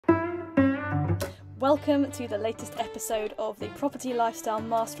Welcome to the latest episode of the Property Lifestyle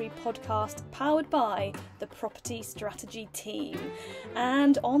Mastery podcast, powered by the Property Strategy team.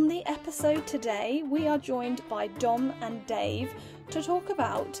 And on the episode today, we are joined by Dom and Dave to talk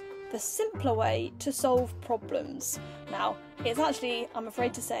about the simpler way to solve problems. Now, it's actually, I'm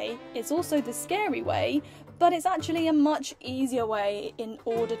afraid to say, it's also the scary way, but it's actually a much easier way in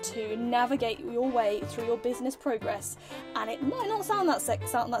order to navigate your way through your business progress. And it might not sound that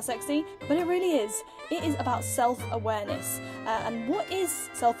sexy, but it really is. It is about self-awareness. And what is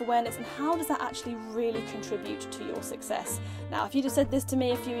self-awareness and how does that actually really contribute to your success? Now, if you just said this to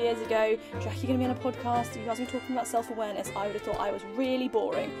me a few years ago, Jack, you're going to be on a podcast, you guys are talking about self-awareness, I would have thought I was really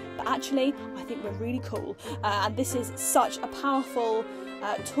boring. But actually, I think we're really cool. And this is such a powerful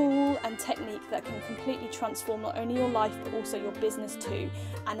tool and technique that can completely transform not only your life but also your business too,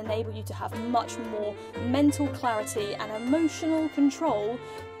 and enable you to have much more mental clarity and emotional control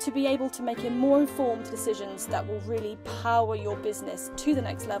to be able to make more informed decisions that will really power your business to the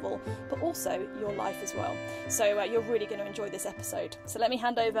next level, but also your life as well. So you're really going to enjoy this episode. So let me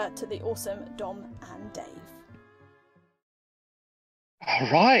hand over to the awesome Dom and Dave.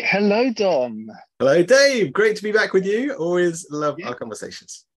 All right. Hello, Dom. Hello, Dave. Great to be back with you. Always love our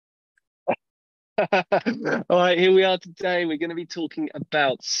conversations. All right, here we are today. We're going to be talking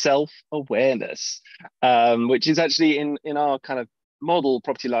about self-awareness, which is actually in our kind of model,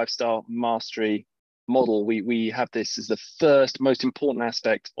 property lifestyle mastery model. We have this as the first most important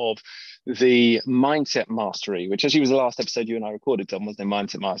aspect of the mindset mastery, which actually was the last episode you and I recorded, Tom, was the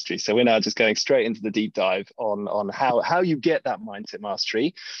mindset mastery. So we're now just going straight into the deep dive on how you get that mindset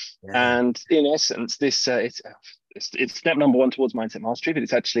mastery. Yeah. And in essence, this it's step number one towards mindset mastery, but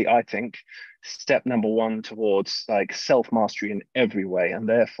it's actually, I think, step number one towards like self-mastery in every way, and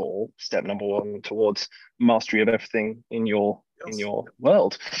therefore step number one towards mastery of everything in your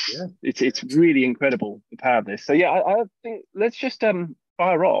world. Yeah. It's really incredible, the power of this. So yeah, I think let's just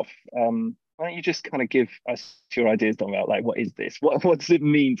fire off. Why don't you just kind of give us your ideas, Dom, about like what is this? What does it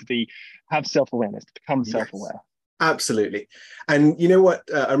mean to have self-awareness, to become self-aware? Absolutely. And you know what?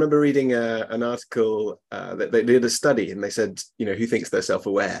 I remember reading an article that they did a study, and they said, who thinks they're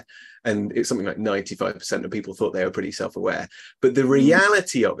self-aware? And it's something like 95% of people thought they were pretty self-aware. But the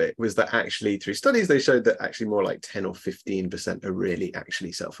reality of it was that actually through studies, they showed that actually more like 10 or 15% are really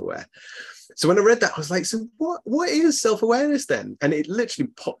actually self-aware. So when I read that, I was like, so what is self-awareness then? And it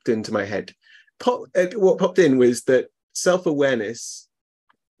literally popped into my head. What popped in was that self-awareness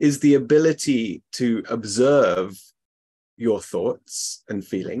is the ability to observe your thoughts and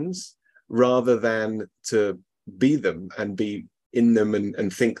feelings rather than to be them and be in them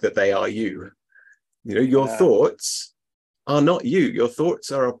and think that they are you. Your thoughts are not you. Your thoughts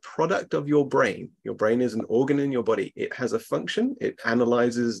are a product of your brain. Your brain is an organ in your body. It has a function. It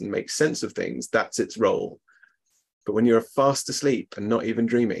analyzes and makes sense of things. That's its role. But when you're fast asleep and not even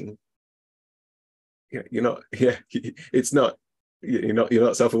dreaming, you're not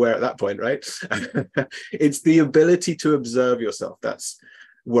self-aware at that point, right? It's the ability to observe yourself. That's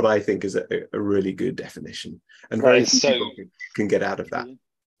what I think is a really good definition, and very few people can get out of that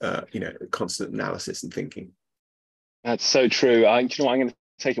constant analysis and thinking. That's so true. I'm going to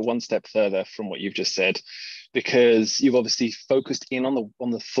take it one step further from what you've just said, because you've obviously focused in on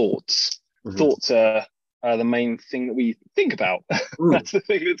the thoughts. Mm-hmm. Thoughts are the main thing that we think about. That's the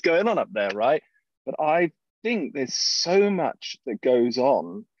thing that's going on up there, right? But I think there's so much that goes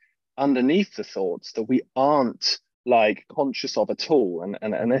on underneath the thoughts that we aren't like conscious of at all,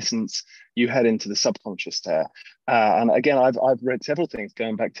 and in essence you head into the subconscious there, and again I've read several things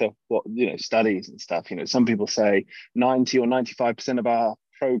going back to what studies and stuff. Some people say 90 or 95% of our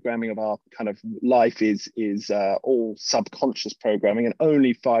programming of our kind of life is all subconscious programming, and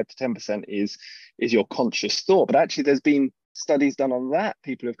only 5 to 10% is your conscious thought. But actually there's been studies done on that.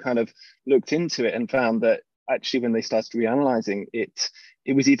 People have kind of looked into it and found that actually when they started reanalyzing it,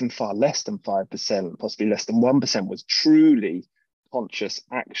 it was even far less than 5%, possibly less than 1% was truly conscious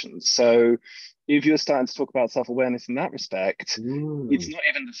actions. So if you're starting to talk about self-awareness in that respect, it's not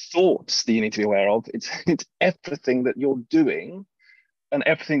even the thoughts that you need to be aware of. It's everything that you're doing and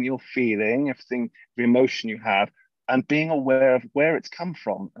everything you're feeling, every emotion you have, and being aware of where it's come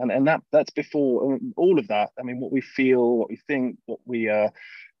from. And that's before all of that. I mean, what we feel, what we think, what we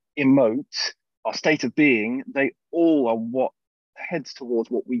emote, our state of being, they all are what heads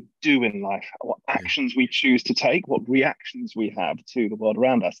towards what we do in life, what actions we choose to take, what reactions we have to the world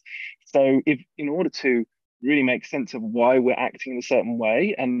around us. So if in order to really make sense of why we're acting in a certain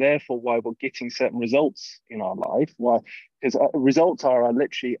way, and therefore why we're getting certain results in our life, because results are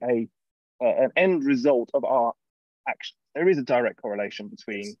literally an end result of our actions. There is a direct correlation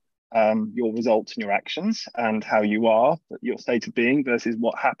between your results and your actions and how you are, your state of being versus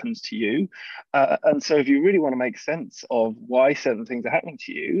what happens to you. And so if you really want to make sense of why certain things are happening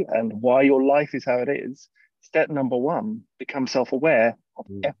to you and why your life is how it is, step number one, become self-aware of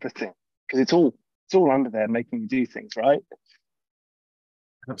everything, because it's all under there making you do things, right?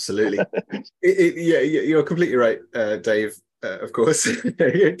 Absolutely. Yeah, you're completely right, Dave, of course,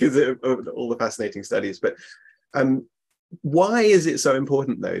 because of all the fascinating studies. But why is it so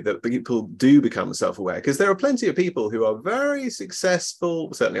important, though, that people do become self-aware? Because there are plenty of people who are very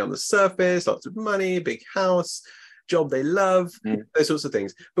successful, certainly on the surface, lots of money, big house, job they love, those sorts of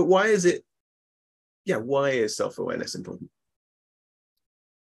things. But why is it, why is self-awareness important?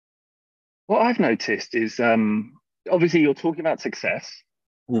 What I've noticed is, obviously you're talking about success,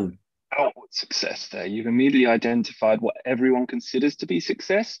 outward success there. You've immediately identified what everyone considers to be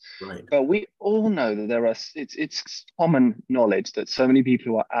success. Right. But we all know that it's common knowledge that so many people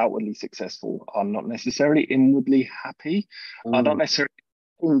who are outwardly successful are not necessarily inwardly happy, are not necessarily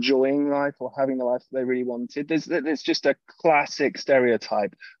enjoying life or having the life that they really wanted. There's just a classic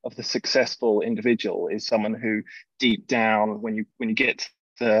stereotype of the successful individual is someone who deep down, when you get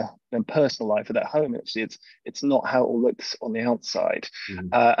to their personal life at their home, actually it's not how it all looks on the outside.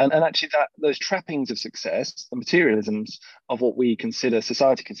 And actually those trappings of success, the materialisms of what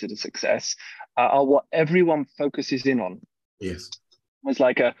society considers success, are what everyone focuses in on. Yes. It's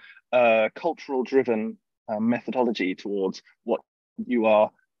like a cultural driven methodology towards what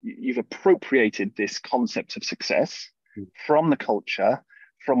you've appropriated this concept of success from the culture,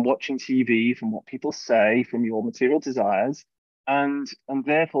 from watching TV, from what people say, from your material desires, and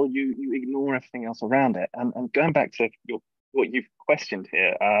therefore you ignore everything else around it. And going back to what you've questioned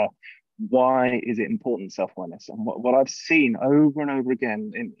here, why is it important, self-awareness? And what I've seen over and over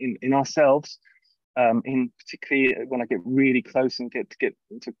again in ourselves, in particularly when I get really close and get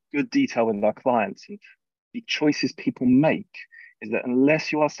into good detail with our clients, and the choices people make, is that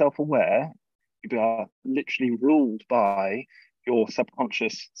unless you are self-aware, you are literally ruled by your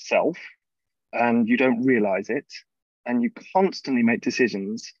subconscious self, and you don't realize it, and you constantly make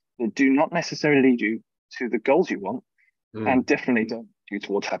decisions that do not necessarily lead you to the goals you want, and definitely don't lead you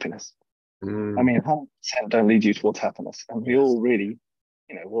towards happiness. I mean, 100% don't lead you towards happiness. And we all really,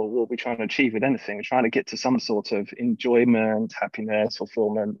 we'll be trying to achieve with anything. We're trying to get to some sort of enjoyment, happiness,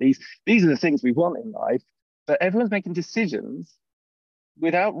 fulfillment. These are the things we want in life, but everyone's making decisions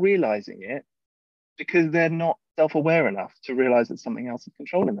without realizing it because they're not self-aware enough to realize that something else is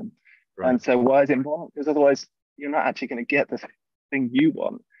controlling them. Right. And so why is it important? Because otherwise you're not actually going to get the thing you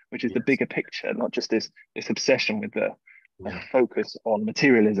want, which is the bigger picture, not just this obsession with the focus on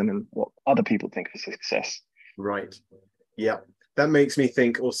materialism and what other people think is success. Right. Yeah. That makes me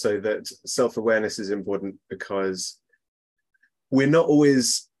think also that self-awareness is important because we're not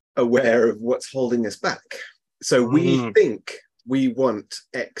always aware of what's holding us back. So we think we want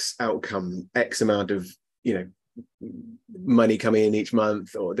X outcome, X amount of, money coming in each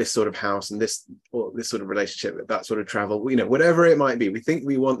month, or this sort of house and this sort of relationship, that sort of travel, whatever it might be. We think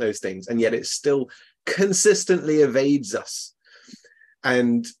we want those things, and yet it still consistently evades us.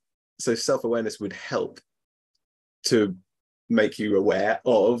 And so self-awareness would help to make you aware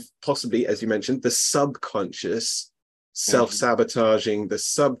of, possibly, as you mentioned, the subconscious self-sabotaging, the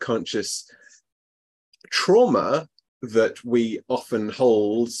subconscious trauma that we often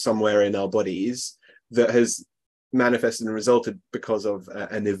hold somewhere in our bodies that has manifested and resulted because of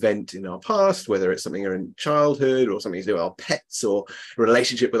an event in our past, whether it's something in childhood or something to do with our pets or a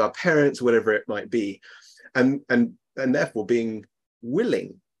relationship with our parents, whatever it might be. And therefore being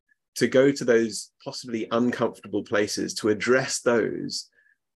willing to go to those possibly uncomfortable places to address those,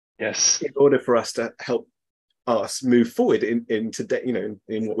 in order for us to help us move forward in today,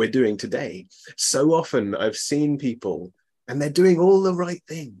 in what we're doing today. So often I've seen people and they're doing all the right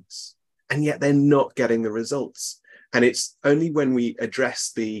things, and yet they're not getting the results. And it's only when we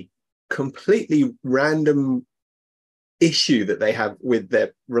address the completely random issue that they have with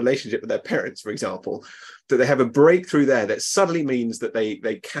their relationship with their parents, for example, that they have a breakthrough there that suddenly means that they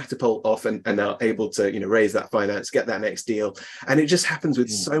catapult off and are able to raise that finance, get that next deal. And it just happens with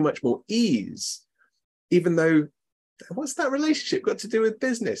so much more ease, even though what's that relationship got to do with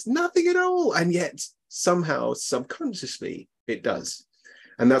business? Nothing at all. And yet somehow subconsciously it does.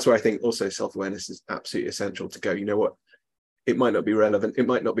 And that's where I think also self-awareness is absolutely essential to go, you know what, it might not be relevant, it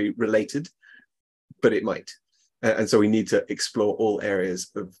might not be related, but it might. And so we need to explore all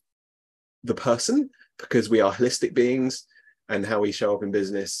areas of the person, because we are holistic beings, and how we show up in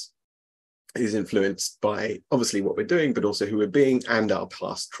business is influenced by obviously what we're doing, but also who we're being and our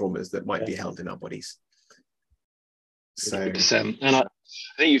past traumas that might be held in our bodies. So 100%. And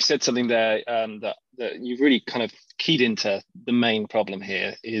I think you've said something there that you've really kind of keyed into the main problem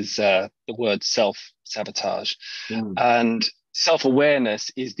here is the word self-sabotage. And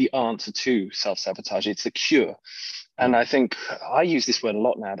self-awareness is the answer to self-sabotage. It's the cure. And I think I use this word a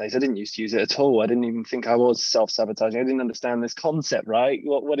lot nowadays. I didn't used to use it at all. I didn't even think I was self-sabotaging. I didn't understand this concept, right?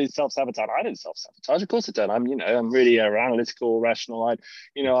 What is self-sabotage? I don't self-sabotage. Of course I don't. I'm really analytical, rational.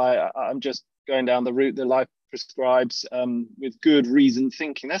 I'm just going down the route that life prescribes with good reasoned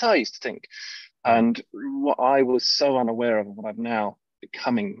thinking. That's how I used to think. And what I was so unaware of, and what I'm now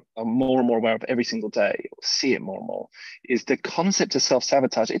becoming more and more aware of every single day, or see it more and more, is the concept of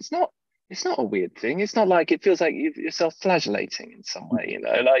self-sabotage. It's not a weird thing. It's not like it feels like you're self-flagellating in some way,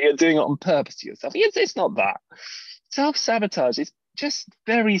 like you're doing it on purpose to yourself. It's not that. Self-sabotage is just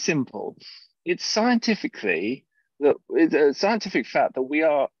very simple. It's it's a scientific fact that we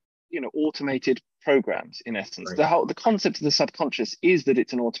are, automated programs in essence. Right. The concept of the subconscious is that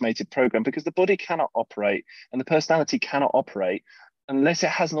it's an automated program, because the body cannot operate and the personality cannot operate unless it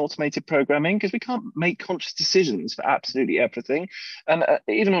has an automated programming, because we can't make conscious decisions for absolutely everything. And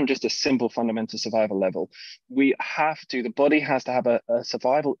even on just a simple fundamental survival level, the body has to have a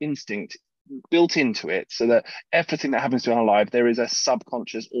survival instinct built into it, so that everything that happens to our life, there is a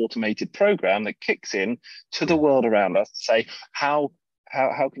subconscious automated program that kicks in to the world around us to say, how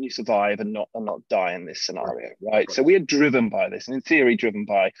can you survive and not die in this scenario, right? So we are driven by this, and in theory driven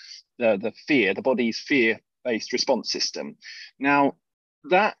by the fear, the body's fear-based response system. Now,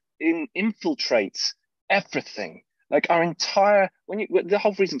 that infiltrates everything. Like our entire, the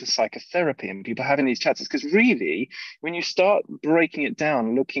whole reason for psychotherapy and people having these chats is because really, when you start breaking it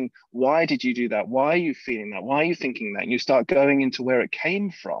down, looking, why did you do that? Why are you feeling that? Why are you thinking that? And you start going into where it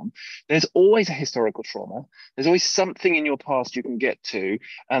came from. There's always a historical trauma. There's always something in your past you can get to.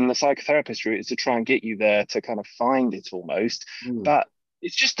 And the psychotherapist route is to try and get you there to kind of find it almost. But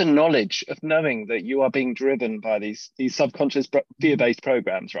it's just the knowledge of knowing that you are being driven by these subconscious fear-based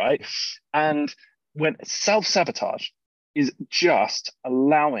programs, right? And when self-sabotage is just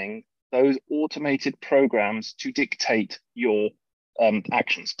allowing those automated programs to dictate your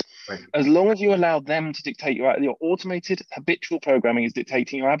actions. Right. As long as you allow them to dictate your automated habitual programming is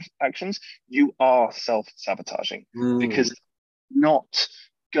dictating your actions, you are self-sabotaging, because not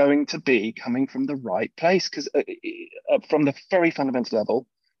going to be coming from the right place, because from the very fundamental level,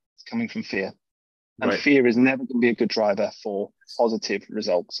 it's coming from fear. And fear is never going to be a good driver for positive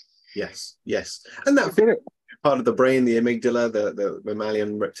results. Yes. And that part of the brain, the amygdala, the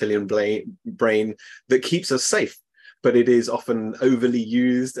mammalian reptilian brain that keeps us safe, but it is often overly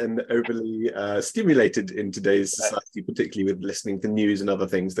used and overly stimulated in today's society, particularly with listening to news and other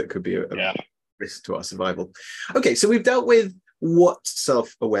things that could be a risk to our survival. Okay, so we've dealt with what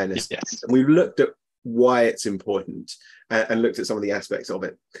self-awareness is, and we've looked at why it's important and looked at some of the aspects of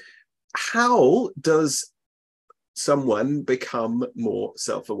it. How does someone become more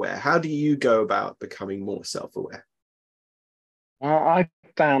self-aware? How do you go about becoming more self-aware? Well, I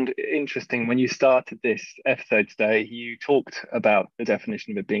found interesting when you started this episode today, you talked about the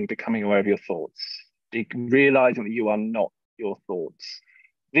definition of it being becoming aware of your thoughts, realizing that you are not your thoughts.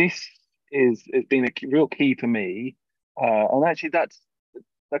 This has been a real key for me. And actually that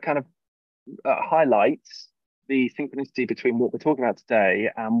kind of highlights the synchronicity between what we're talking about today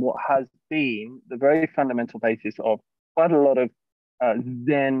and what has been the very fundamental basis of quite a lot of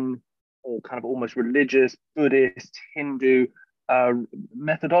Zen, or kind of almost religious, Buddhist, Hindu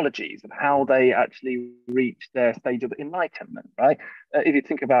methodologies of how they actually reach their stage of enlightenment, right? If you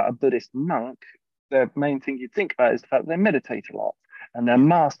think about a Buddhist monk, the main thing you'd think about is the fact that they meditate a lot, and they're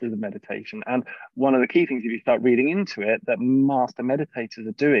masters of meditation. And one of the key things, if you start reading into it, that master meditators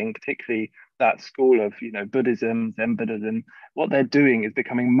are doing, particularly that school of, Buddhism, Zen Buddhism, what they're doing is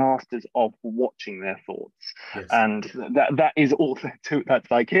becoming masters of watching their thoughts. Yes. And that is all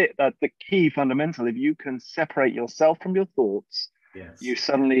that's like it. That's the key fundamental. If you can separate yourself from your thoughts, you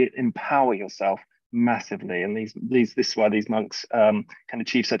suddenly empower yourself massively. And this is why these monks can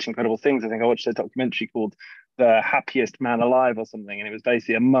achieve such incredible things. I think I watched a documentary called The Happiest Man Alive or something, and it was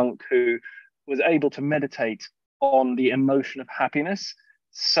basically a monk who was able to meditate on the emotion of happiness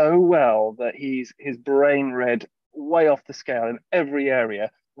so well that his brain read way off the scale in every area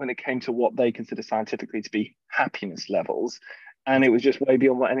when it came to what they consider scientifically to be happiness levels, and it was just way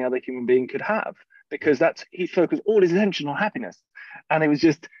beyond what any other human being could have, because he focused all his attention on happiness, and it was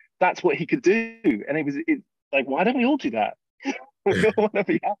just that's what he could do. And it's like, why don't we all do that? We all want to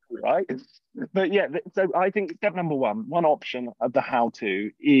be happy, right? But so I think step number one option of the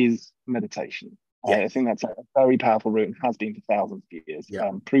how-to is meditation. I think that's a very powerful route and has been for thousands of years.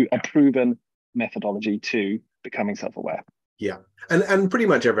 A proven methodology to becoming self-aware. Yeah. And pretty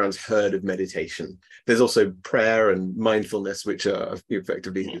much everyone's heard of meditation. There's also prayer and mindfulness, which are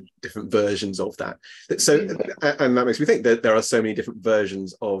effectively different versions of that. So, and that makes me think that there are so many different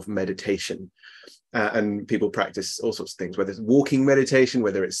versions of meditation. And people practice all sorts of things, whether it's walking meditation,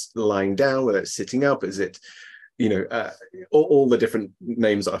 whether it's lying down, whether it's sitting up, is it, all the different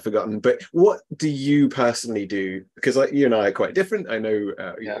names that I've forgotten. But what do you personally do? Because you and I are quite different. I know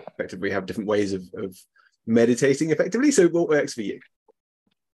effectively we have different ways of meditating effectively. So what works for you?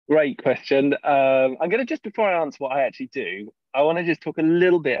 Great question. I'm going to, just before I answer what I actually do, I want to just talk a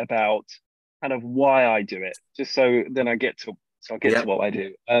little bit about kind of why I do it, just so then I'll get to what I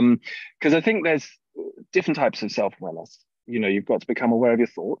do. Because I think there's different types of self-awareness. You've got to become aware of your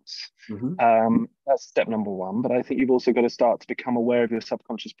thoughts. That's step number one. But I think you've also got to start to become aware of your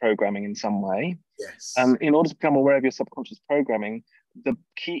subconscious programming in some way. Yes. In order to become aware of your subconscious programming, the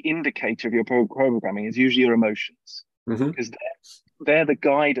key indicator of your programming is usually your emotions, because they're the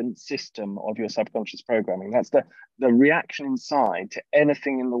guidance system of your subconscious programming. That's the reaction inside to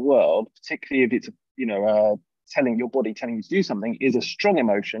anything in the world, particularly if it's telling your body, telling you to do something, is a strong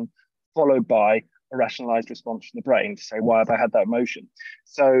emotion followed by a rationalized response from the brain to say, why have I had that emotion?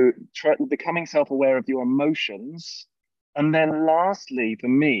 So becoming self-aware of your emotions. And then lastly, for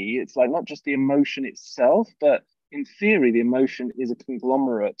me, it's like not just the emotion itself, but in theory, the emotion is a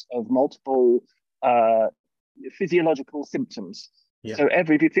conglomerate of multiple physiological symptoms. Yeah. So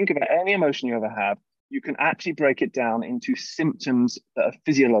if you think about any emotion you ever have, you can actually break it down into symptoms that are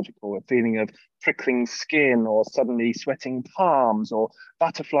physiological, a feeling of prickling skin or suddenly sweating palms or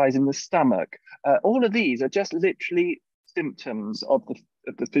butterflies in the stomach. All of these are just literally symptoms of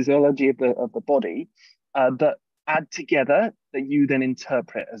the physiology of the body that add together that you then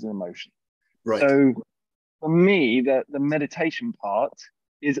interpret as an emotion. Right. So for me, the meditation part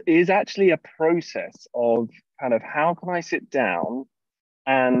is actually a process of kind of how can I sit down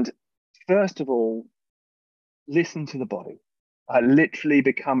and first of all, listen to the body. I literally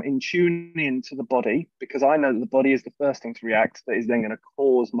become in tune into the body, because I know that the body is the first thing to react that is then going to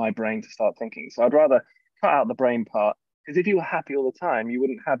cause my brain to start thinking. So I'd rather cut out the brain part, because if you were happy all the time, you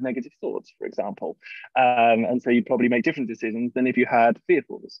wouldn't have negative thoughts, for example. And so you'd probably make different decisions than if you had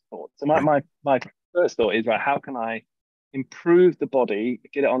fearful thoughts. So my first thought is, right, how can I improve the body,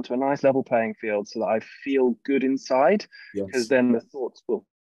 get it onto a nice level playing field so that I feel good inside, because then the thoughts will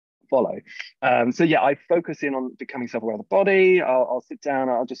follow. So yeah, I focus in on becoming self-aware of the body. I'll sit down,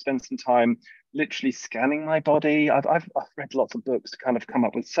 I'll just spend some time literally scanning my body. I've read lots of books to kind of come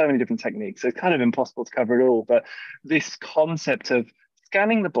up with so many different techniques. So it's kind of impossible to cover it all, but this concept of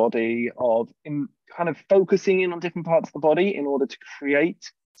scanning the body, of kind of focusing in on different parts of the body in order to create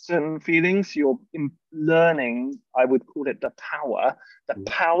certain feelings, you're learning, I would call it the power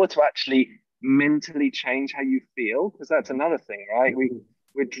to actually mentally change how you feel, because that's another thing, right?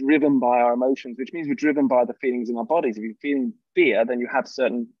 We're driven by our emotions, which means we're driven by the feelings in our bodies. If you're feeling fear, then you have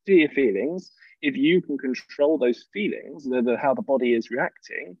certain fear feelings. If you can control those feelings, how the body is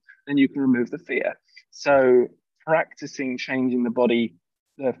reacting, then you can remove the fear. So practicing changing the body,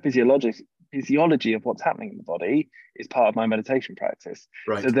 the physiology of what's happening in the body is part of my meditation practice.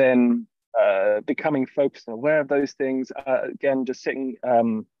 Right. So then becoming focused and aware of those things, again, just sitting,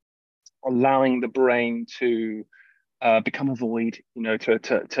 allowing the brain to become a void,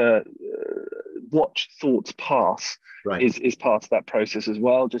 to watch thoughts pass, right, is part of that process as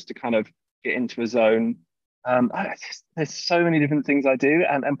well, just to kind of get into a zone. There's so many different things I do,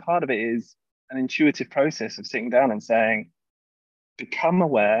 and part of it is an intuitive process of sitting down and saying, become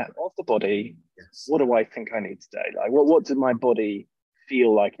aware of the body. Yes. What do I think I need today? Like, what does my body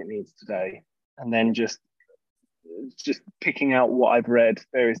feel like it needs today? And then just picking out what I've read,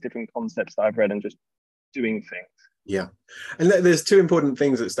 various different concepts that I've read, and just doing things. Yeah. And there's two important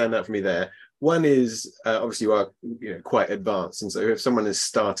things that stand out for me there. One is obviously you are quite advanced, and so if someone is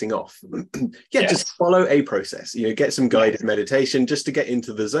starting off, just follow a process, get some guided meditation just to get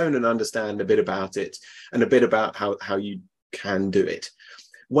into the zone and understand a bit about it and a bit about how you can do it.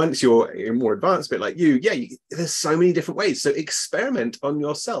 Once you're more advanced, a bit like there's so many different ways, so experiment on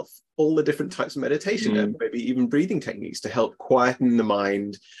yourself, all the different types of meditation and maybe even breathing techniques to help quieten the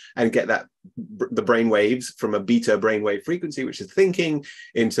mind and get the brain waves from a beta brainwave frequency, which is thinking,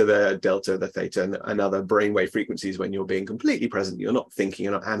 into the delta, the theta, and other brainwave frequencies when you're being completely present. You're not thinking,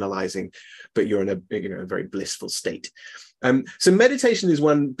 you're not analyzing, but you're in a very blissful state. So meditation is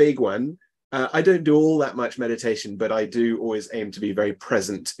one big one. I don't do all that much meditation, but I do always aim to be very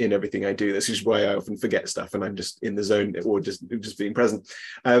present in everything I do. This is why I often forget stuff and I'm just in the zone or just being present.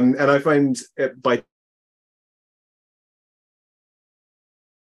 And I find by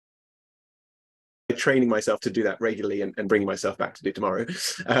training myself to do that regularly and bringing myself back to do tomorrow.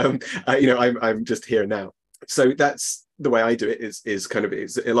 I'm just here now. So that's the way I do it, is kind of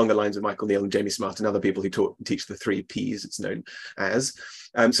is along the lines of Michael Neal and Jamie Smart and other people who teach the 3 Ps, it's known as.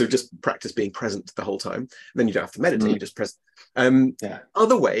 So just practice being present the whole time. Then you don't have to meditate, you just present.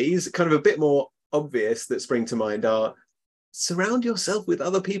 Other ways, kind of a bit more obvious, that spring to mind are: surround yourself with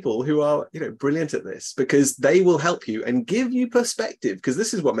other people who are, brilliant at this, because they will help you and give you perspective, because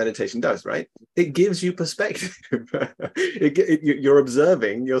this is what meditation does, right? It gives you perspective. You're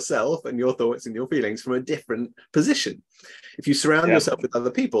observing yourself and your thoughts and your feelings from a different position. If you surround yourself with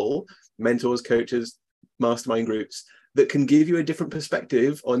other people, mentors, coaches, mastermind groups, that can give you a different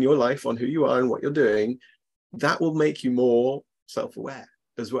perspective on your life, on who you are and what you're doing, that will make you more self-aware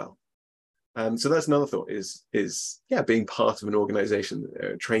as well. So that's another thought, is being part of an organization,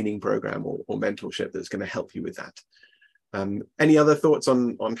 a training program or mentorship that's going to help you with that. Any other thoughts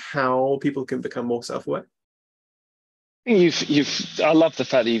on how people can become more self-aware? I love the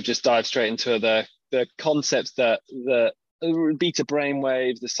fact that you've just dived straight into the concepts, that the beta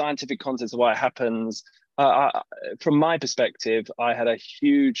brainwaves, the scientific concepts of why it happens. From my perspective, I had a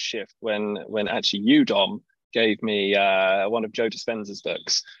huge shift when actually you, Dom, gave me one of Joe Dispenza's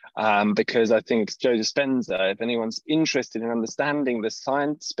books, because I think Joe Dispenza, if anyone's interested in understanding the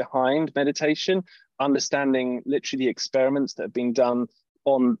science behind meditation, understanding literally experiments that have been done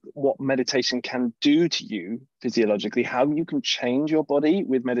on what meditation can do to you physiologically, how you can change your body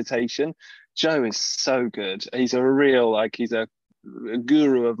with meditation, Joe is so good. He's a real, he's a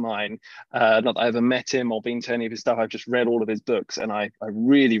guru of mine. Not that I ever met him or been to any of his stuff. I've just read all of his books, and I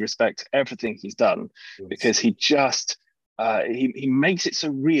really respect everything he's done, because he just he makes it so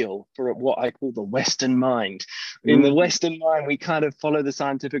real for what I call the Western mind. In the Western mind, we kind of follow the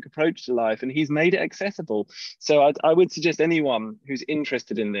scientific approach to life, and he's made it accessible. So I would suggest anyone who's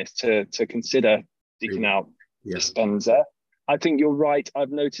interested in this to consider seeking out Dispenza. I think you're right.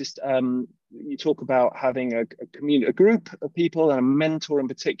 I've noticed you talk about having a community, a group of people, and a mentor in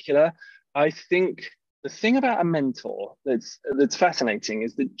particular. I think the thing about a mentor that's fascinating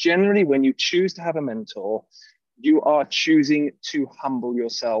is that generally when you choose to have a mentor, you are choosing to humble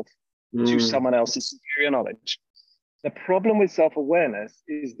yourself to someone else's superior knowledge. The problem with self-awareness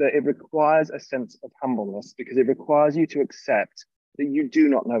is that it requires a sense of humbleness, because it requires you to accept that you do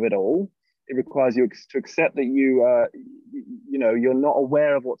not know it all. It requires you to accept that you're not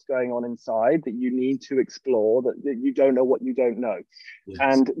aware of what's going on inside, that you need to explore, that you don't know what you don't know. Yes.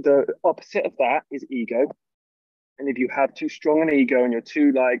 And the opposite of that is ego. And if you have too strong an ego and you're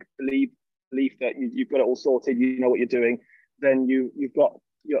too belief that you've got it all sorted, you know what you're doing, then you're not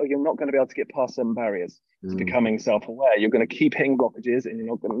going to be able to get past some barriers to becoming self-aware. You're going to keep hitting blockages, and you're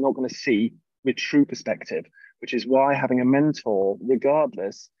not going to see with true perspective, which is why having a mentor,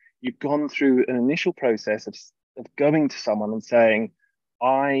 regardless, you've gone through an initial process of going to someone and saying,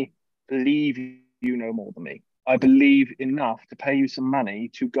 I believe you know more than me. I believe enough to pay you some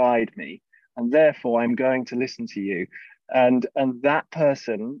money to guide me, and therefore I'm going to listen to you. And that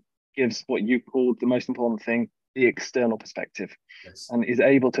person gives what you called the most important thing, the external perspective, and is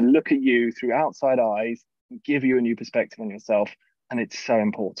able to look at you through outside eyes and give you a new perspective on yourself. And it's so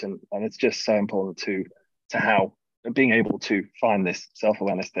important. And it's just so important to how being able to find this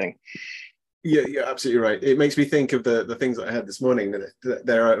self-awareness thing. Yeah, you're absolutely right. It makes me think of the things that I had this morning, that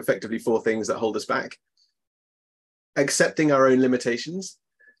there are effectively 4 things that hold us back. Accepting our own limitations.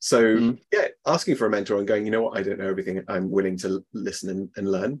 So asking for a mentor and going, you know what, I don't know everything, I'm willing to listen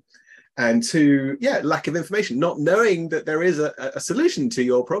and learn. And 2, lack of information, not knowing that there is a solution to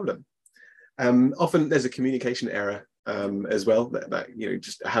your problem. Often there's a communication error as well, that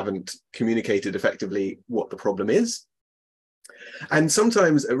just haven't communicated effectively what the problem is. And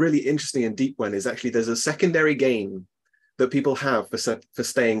sometimes a really interesting and deep one is actually there's a secondary gain that people have for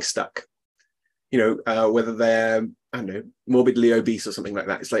staying stuck. Whether they're, I don't know, morbidly obese or something like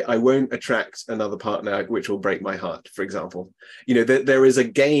that. It's like, I won't attract another partner which will break my heart, for example. There is a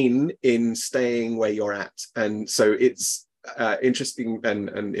gain in staying where you're at. And so it's interesting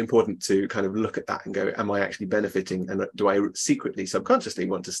and important to kind of look at that and go, am I actually benefiting? And do I secretly, subconsciously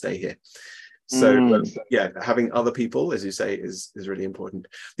want to stay here? So having other people, as you say, is really important.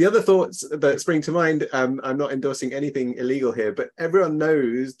 The other thoughts that spring to mind, I'm not endorsing anything illegal here, but everyone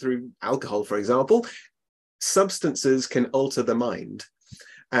knows through alcohol, for example, substances can alter the mind.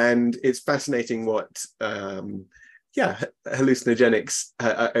 And it's fascinating what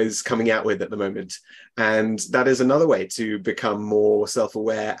hallucinogenics is coming out with at the moment. And that is another way to become more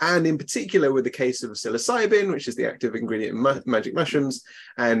self-aware. And in particular, with the case of psilocybin, which is the active ingredient in magic mushrooms,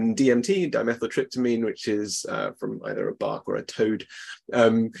 and DMT, dimethyltryptamine, which is from either a bark or a toad.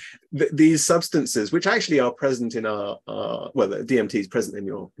 These substances, which actually are present in our well, the DMT is present in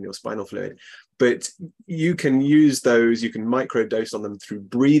your spinal fluid, but you can use those, you can microdose on them through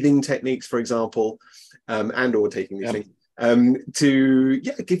breathing techniques, for example, and or taking these things to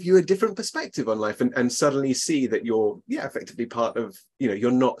give you a different perspective on life, and suddenly see that you're effectively part of,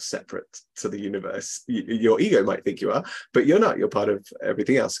 you're not separate to the universe. Your ego might think you are, but you're not. You're part of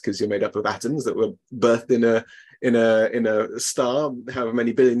everything else, because you're made up of atoms that were birthed in a star however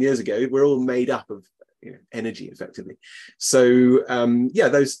many billion years ago. We're all made up of energy, effectively. So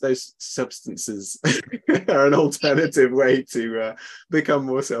those substances are an alternative way to become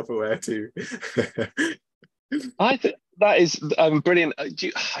more self-aware too. I think that is brilliant.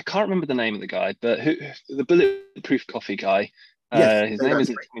 I can't remember the name of the guy, but the Bulletproof Coffee guy. His name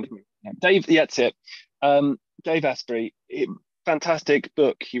isn't Dave. Yeah, that's it. Dave Asprey. Fantastic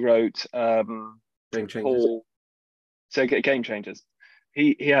book he wrote. Game Changers. Game Changers.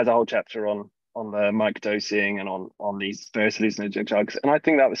 He has a whole chapter on the microdosing and on these various hallucinogenic drugs, and I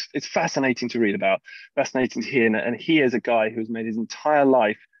think it's fascinating to read about, fascinating to hear. And he is a guy who's made his entire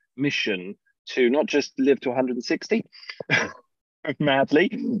life mission to not just live to 160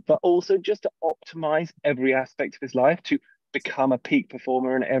 madly, but also just to optimize every aspect of his life to become a peak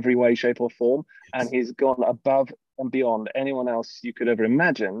performer in every way, shape, or form. And he's gone above and beyond anyone else you could ever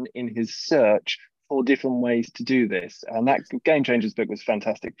imagine in his search for different ways to do this. And that Game Changers book was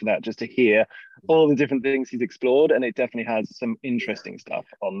fantastic for that, just to hear all the different things he's explored. And it definitely has some interesting stuff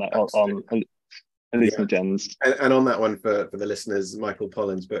on that, on hallucinogens. And on that one, for the listeners, Michael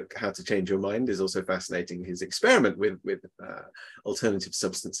Pollan's book How to Change Your Mind is also fascinating. His experiment with alternative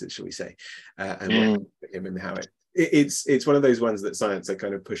substances, shall we say, and him and how it's one of those ones that science are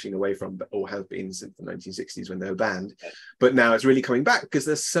kind of pushing away from, or have been since the 1960s when they were banned. But now it's really coming back because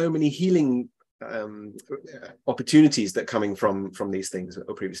there's so many healing opportunities that are coming from these things that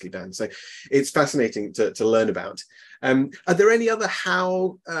were previously banned. So it's fascinating to learn about. Are there any other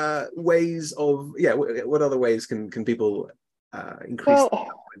ways of what other ways can people increase their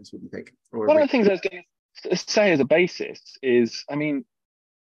confidence, what do you think? One of the things I was going to say as a basis is, I mean,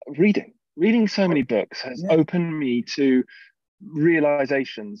 reading so many books has opened me to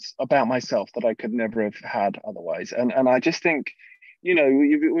realizations about myself that I could never have had otherwise. And I just think, we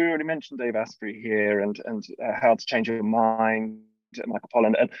already mentioned Dave Asprey here and How to Change Your Mind, Michael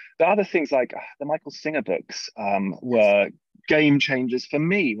Pollan, and the other things like the Michael Singer books were game changers for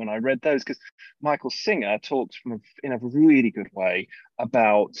me when I read those, because Michael Singer talks in a really good way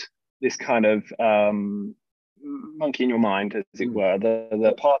about this kind of monkey in your mind, as it were,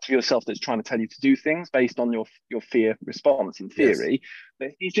 the part of yourself that's trying to tell you to do things based on your fear response in theory.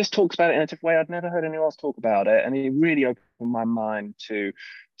 But he just talks about it in a different way. I'd never heard anyone else talk about it, and he really opened my mind to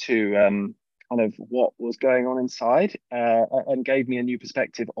kind of what was going on inside, and gave me a new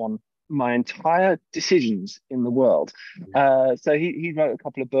perspective on my entire decisions in the world. So he wrote a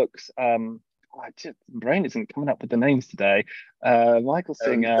couple of books. My brain isn't coming up with the names today. Michael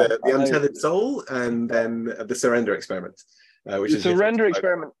Singer, the Untethered Soul, and then the Surrender Experiment, which is Surrender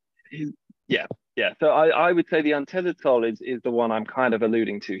Experiment. So I would say the Untethered Soul is the one I'm kind of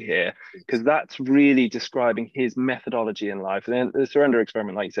alluding to here, because that's really describing his methodology in life. And then the Surrender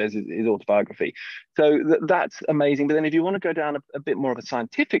Experiment, like he says, is his autobiography. So that's amazing. But then if you want to go down a bit more of a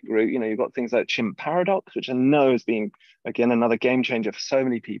scientific route, you've got things like Chimp Paradox, which I know has been, again, another game changer for so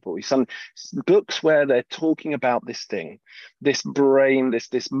many people. Some books where they're talking about this thing, this brain,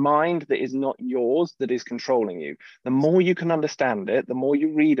 this mind that is not yours, that is controlling you. The more you can understand it, the more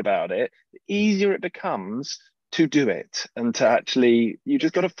you read about it, the easier it becomes to do it, and to actually, you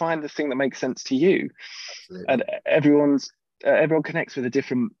just got to find the thing that makes sense to you. Absolutely. And everyone connects with a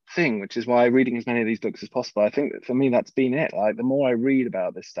different thing, which is why reading as many of these books as possible. I think that for me, that's been it. Like, the more I read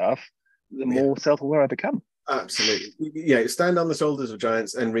about this stuff, the more self-aware I become. Absolutely. Stand on the shoulders of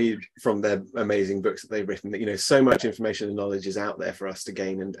giants and read from their amazing books that they've written. So much information and knowledge is out there for us to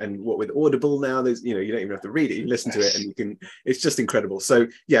gain, and what with Audible now, there's you don't even have to read it, you listen to it, and it's just incredible. So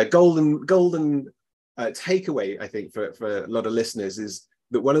golden takeaway, I think, for a lot of listeners, is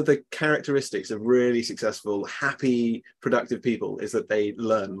that one of the characteristics of really successful, happy, productive people is that they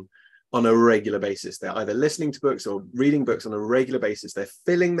learn on a regular basis. They're either listening to books or reading books on a regular basis. They're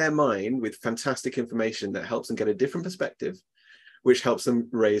filling their mind with fantastic information that helps them get a different perspective, which helps them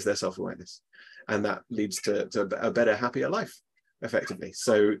raise their self-awareness. And that leads to a better, happier life. effectively.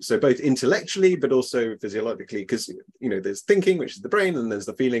 So both intellectually, but also physiologically, because there's thinking, which is the brain, and there's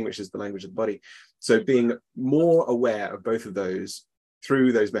the feeling, which is the language of the body. So being more aware of both of those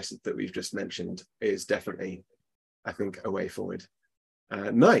through those methods that we've just mentioned is definitely, I think, a way forward.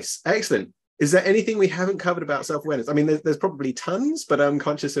 Nice, excellent. Is there anything we haven't covered about self-awareness? I mean, there's probably tons, but I'm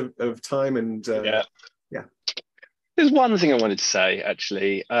conscious of time and yeah. There's one thing I wanted to say,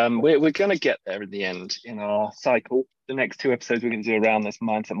 actually. We're going to get there in the end in our cycle. The next 2 episodes we're going to do around this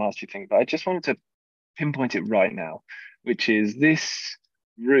mindset mastery thing, but I just wanted to pinpoint it right now, which is this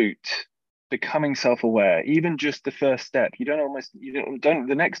route, becoming self-aware. Even just the first step,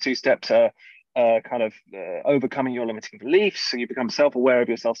 the next 2 steps are kind of overcoming your limiting beliefs, so you become self-aware of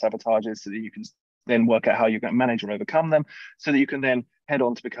your self-sabotages, so that you can then work out how you're going to manage or overcome them, so that you can then head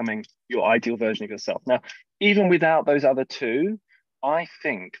on to becoming your ideal version of yourself. Now, even without those other 2, I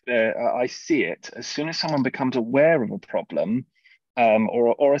think I see it as soon as someone becomes aware of a problem,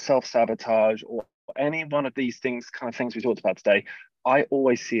 or a self-sabotage, or any one of these things we talked about today, I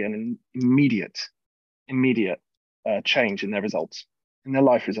always see an immediate change in their results, in their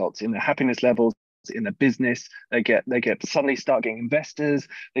life results, in their happiness levels, in their business. They suddenly start getting investors.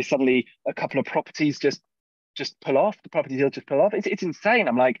 They suddenly, a couple of properties just pull off. The property deal just pull off. It's insane.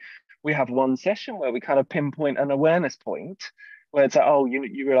 I'm like, we have one session where we kind of pinpoint an awareness point where it's like, oh,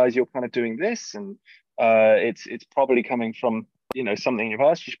 you realize you're kind of doing this, and it's probably coming from something in your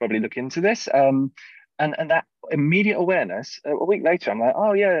past. You should probably look into this. And that immediate awareness, a week later, I'm like,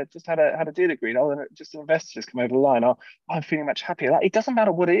 oh yeah, just had a deal agreed. Oh, and just an investor just come over the line. Oh, I'm feeling much happier. Like, it doesn't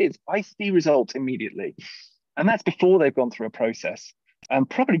matter what it is. I see results immediately, and that's before they've gone through a process, and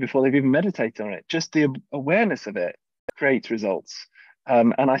probably before they've even meditated on it. Just the awareness of it creates results.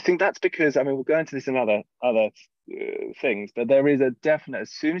 And I think that's because, I mean, we'll go into this in other things, but there is a definite,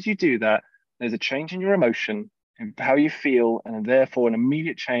 as soon as you do that, there's a change in your emotion, in how you feel, and therefore an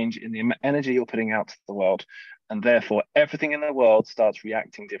immediate change in the energy you're putting out to the world. And therefore everything in the world starts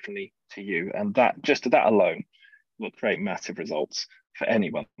reacting differently to you. And that alone will create massive results for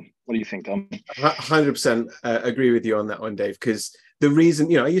anyone. What do you think, Dom? 100% agree with you on that one, Dave, because the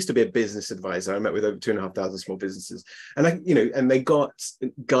reason, I used to be a business advisor. I met with over 2,500 small businesses, and and they got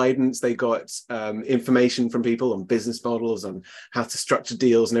guidance, they got information from people on business models, on how to structure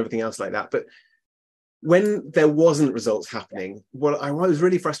deals and everything else like that. But when there wasn't results happening, what I was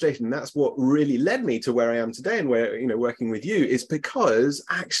really frustrated, and that's what really led me to where I am today and where, working with you, is because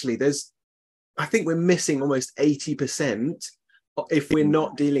actually I think we're missing almost 80% if we're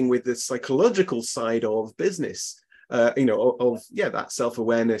not dealing with the psychological side of business. That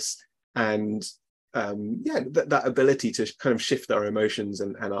self-awareness and that ability to kind of shift our emotions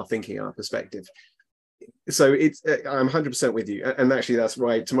and our thinking, our perspective. So I'm 100% with you, and actually that's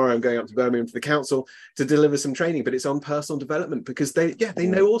right. Tomorrow I'm going up to Birmingham to the council to deliver some training, but it's on personal development, because they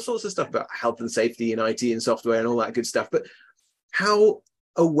know all sorts of stuff about health and safety and IT and software and all that good stuff, but how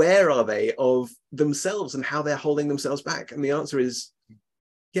aware are they of themselves and how they're holding themselves back? And the answer is,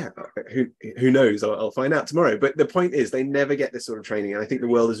 who knows? I'll find out tomorrow. But the point is, they never get this sort of training, and I think the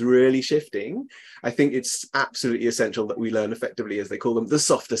world is really shifting. I think it's absolutely essential that we learn effectively, as they call them, the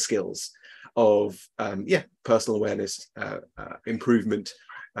softer skills of personal awareness, improvement,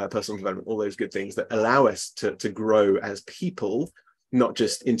 personal development, all those good things that allow us to grow as people, not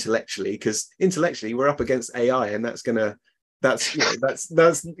just intellectually, because intellectually we're up against AI, and that's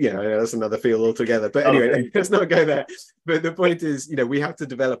another field altogether. But anyway, let's not go there. But the point is, we have to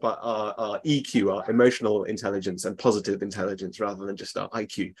develop our EQ, our emotional intelligence and positive intelligence, rather than just our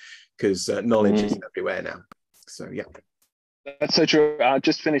IQ, because knowledge is everywhere now. So yeah. That's so true. I'll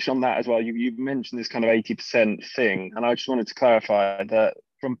just finish on that as well. You mentioned this kind of 80% thing, and I just wanted to clarify that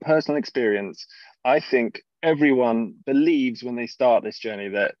from personal experience, I think everyone believes when they start this journey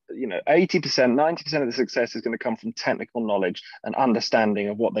that 80%, 90% of the success is going to come from technical knowledge and understanding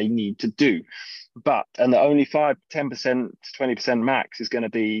of what they need to do. And the only 5, 10% to 20% max is going to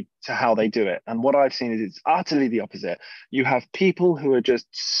be to how they do it. And what I've seen is it's utterly the opposite. You have people who are just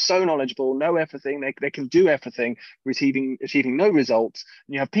so knowledgeable, know everything, they can do everything, achieving no results.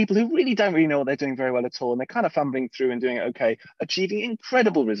 And you have people who really don't know what they're doing very well at all, and they're kind of fumbling through and doing it okay, achieving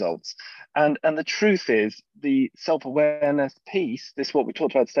incredible results. And the truth is, the self-awareness piece, this what we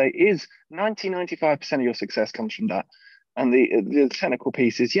talked about today, is 95% of your success comes from that. And the technical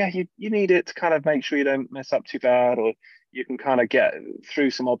piece is, you need it to kind of make sure you don't mess up too bad, or you can kind of get through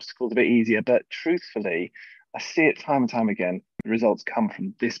some obstacles a bit easier. But truthfully, I see it time and time again. The results come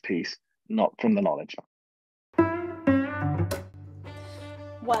from this piece, not from the knowledge.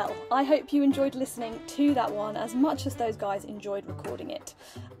 Well, I hope you enjoyed listening to that one as much as those guys enjoyed recording it.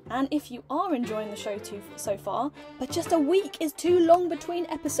 And if you are enjoying the show so far, but just a week is too long between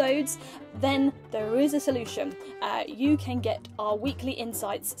episodes, then there is a solution. You can get our weekly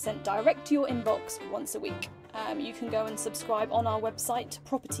insights sent direct to your inbox once a week. You can go and subscribe on our website,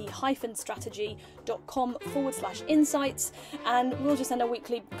 property-strategy.com/insights, and we'll just send a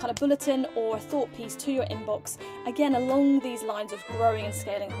weekly kind of bulletin or a thought piece to your inbox, again along these lines of growing and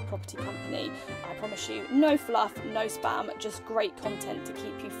scaling a property company. I promise you, no fluff, no spam, just great content to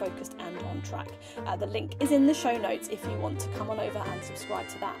keep you focused and on track. The link is in the show notes if you want to come on over and subscribe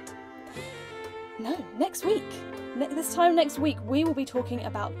to that. No, next week. This time next week, we will be talking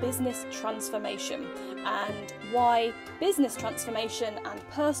about business transformation and why business transformation and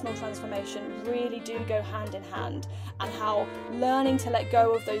personal transformation really do go hand in hand, and how learning to let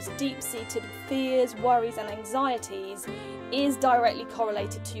go of those deep-seated fears, worries and anxieties is directly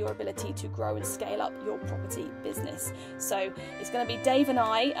correlated to your ability to grow and scale up your property business. So it's going to be Dave and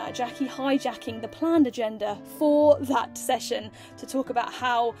I, Jackie, hijacking the planned agenda for that session to talk about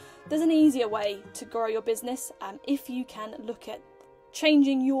how there's an easier way to grow your business if you can look at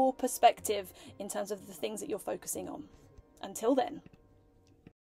changing your perspective in terms of the things that you're focusing on. Until then.